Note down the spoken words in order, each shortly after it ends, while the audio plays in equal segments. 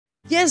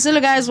Yes,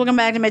 hello guys, welcome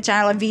back to my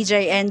channel. I'm VJ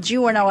and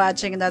you are now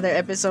watching another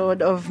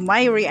episode of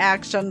my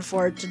reaction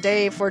for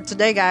today. For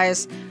today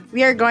guys,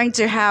 we are going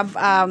to have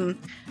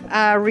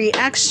a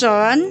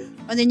reaction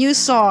on the new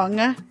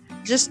song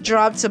just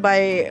dropped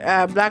by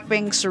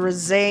Blackpink's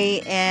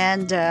ROSÉ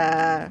and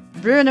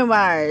Bruno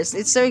Mars.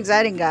 It's so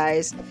exciting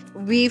guys.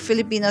 We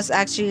Filipinos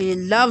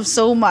actually love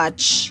so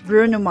much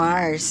Bruno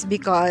Mars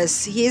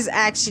because he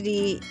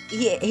actually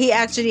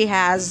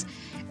has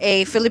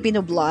a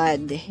Filipino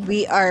blood.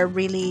 We are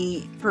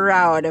really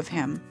proud of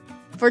him.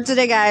 For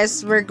today,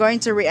 guys, we're going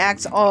to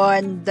react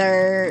on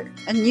their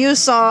a new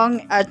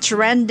song,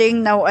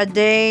 trending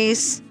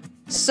nowadays.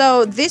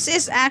 So this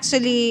is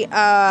actually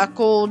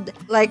called,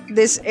 like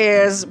this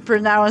is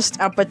pronounced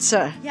APT.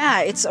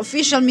 Yeah, its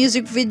official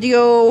music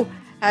video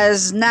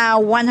has now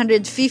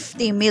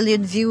 150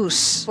 million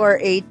views for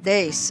 8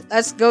 days.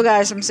 Let's go,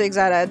 guys. I'm so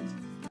excited.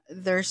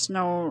 There's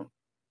no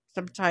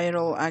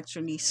subtitle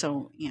actually,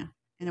 so yeah.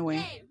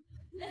 Anyway.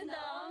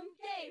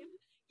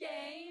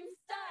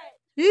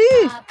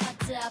 Eee.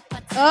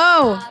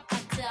 Oh.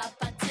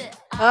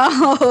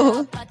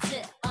 Oh.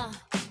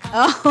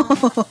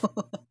 Oh.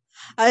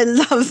 I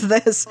love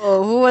this.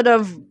 Oh, who would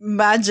have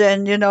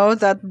imagined,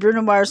 that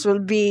Bruno Mars will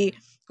be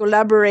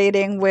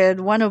collaborating with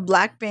one of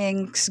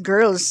Blackpink's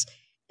girls.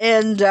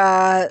 And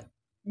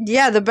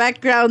yeah, the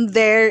background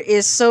there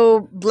is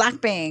so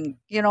Blackpink.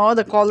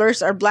 The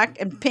colors are black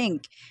and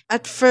pink.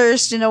 At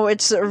first,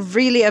 it's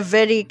really a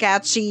very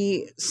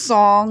catchy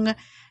song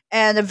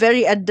and a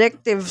very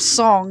addictive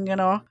song.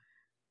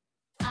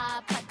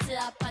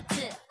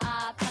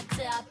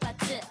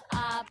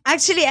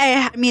 Actually,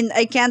 I mean,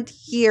 I can't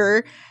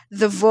hear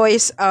the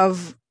voice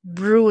of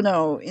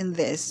Bruno in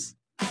this.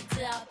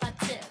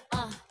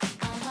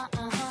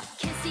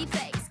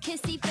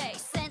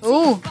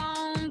 Oh.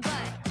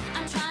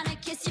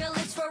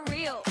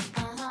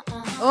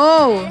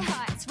 Oh.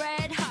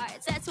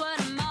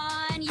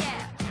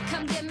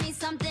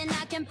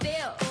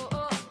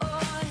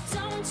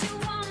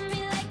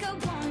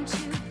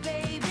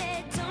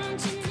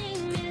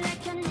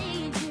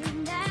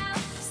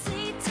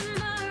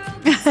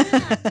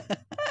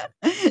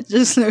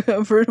 Just look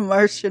at Bruno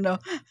Mars, he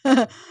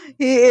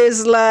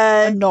is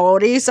like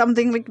naughty,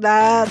 something like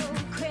that.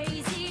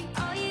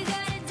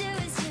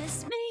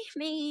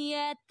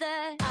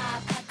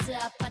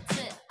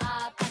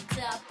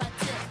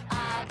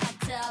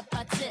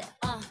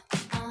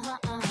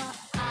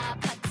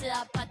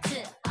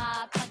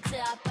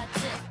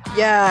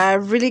 Yeah, I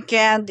really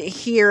can't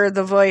hear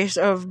the voice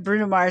of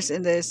Bruno Mars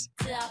in this.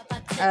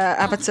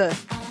 APT.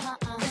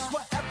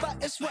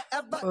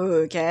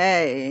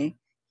 Okay,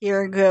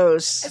 here it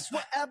goes.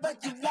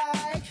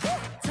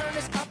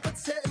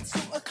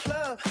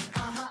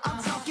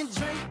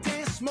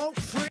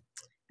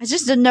 I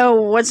just don't know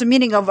what's the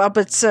meaning of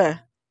APT. I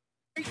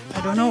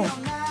don't know.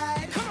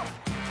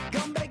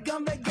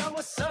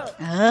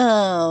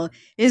 Oh,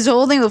 he's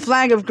holding the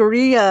flag of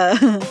Korea.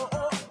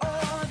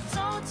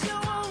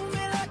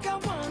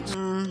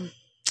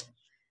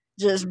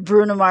 Just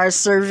Bruno Mars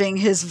serving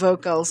his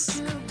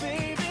vocals.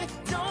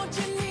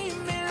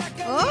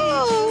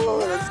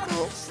 Oh, that's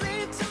cool.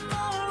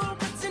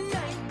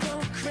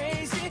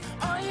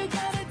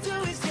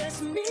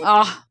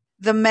 Ah,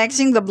 the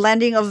mixing, the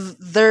blending of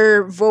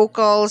their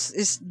vocals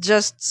is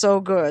just so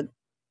good.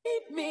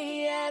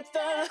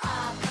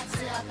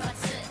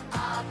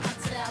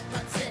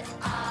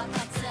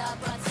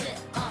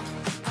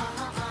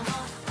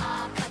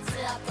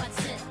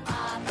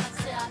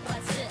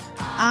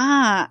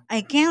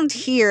 I can't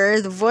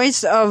hear the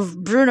voice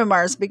of Bruno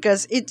Mars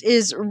because it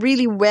is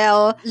really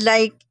well,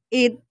 like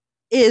it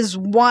is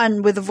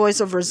one with the voice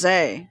of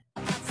ROSÉ.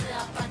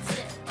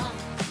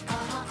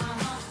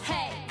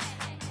 Hey,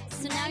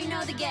 so now you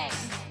know the game.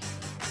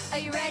 Are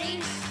you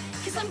ready?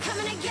 Cause I'm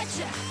coming to get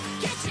you.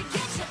 Get you,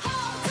 get you.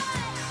 Hold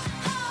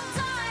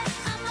on,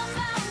 I'm on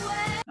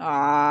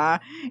my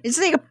way. It's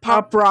like a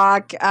pop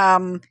rock,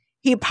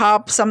 hip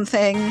hop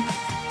something.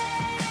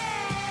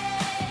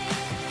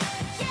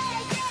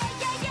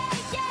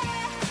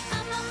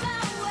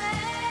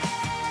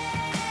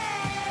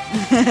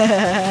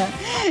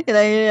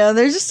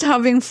 They're just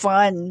having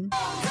fun.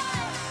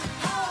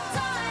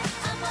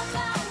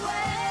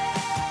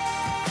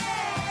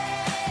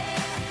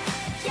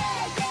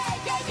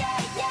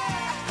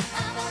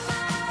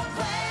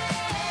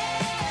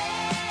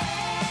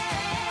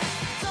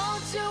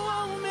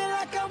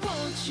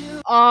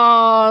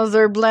 Oh,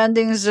 their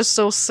blending is just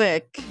so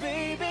sick.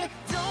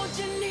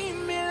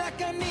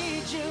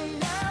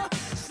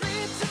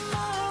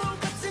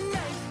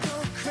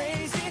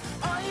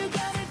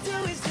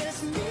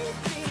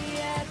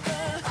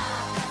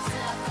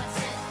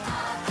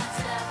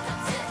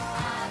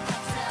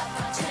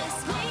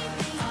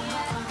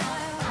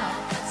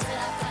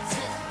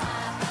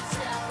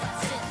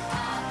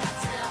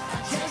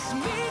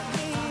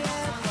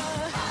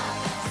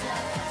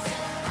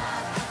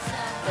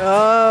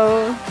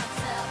 Oh.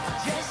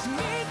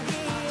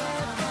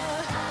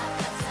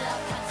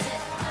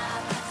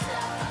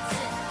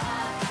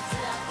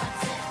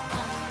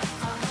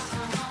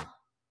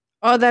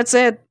 Oh, that's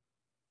it.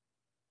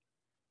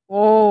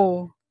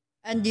 Oh.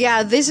 And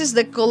yeah, this is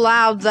the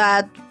collab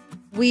that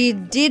we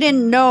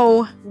didn't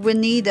know we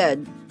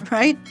needed,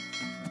 right?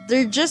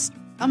 They're just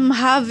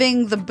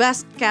having the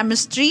best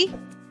chemistry.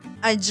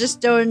 I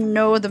just don't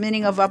know the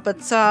meaning of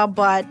apata,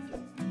 but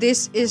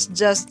this is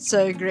just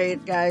so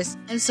great, guys.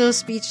 And so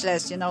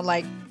speechless,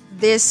 like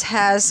this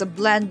has a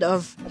blend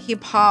of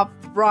hip hop,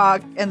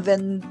 rock, and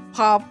then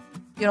pop,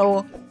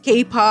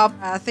 K-pop.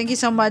 Thank you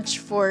so much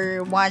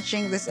for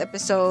watching this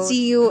episode.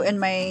 See you in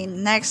my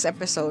next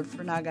episode.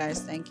 For now,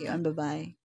 guys, thank you and bye-bye.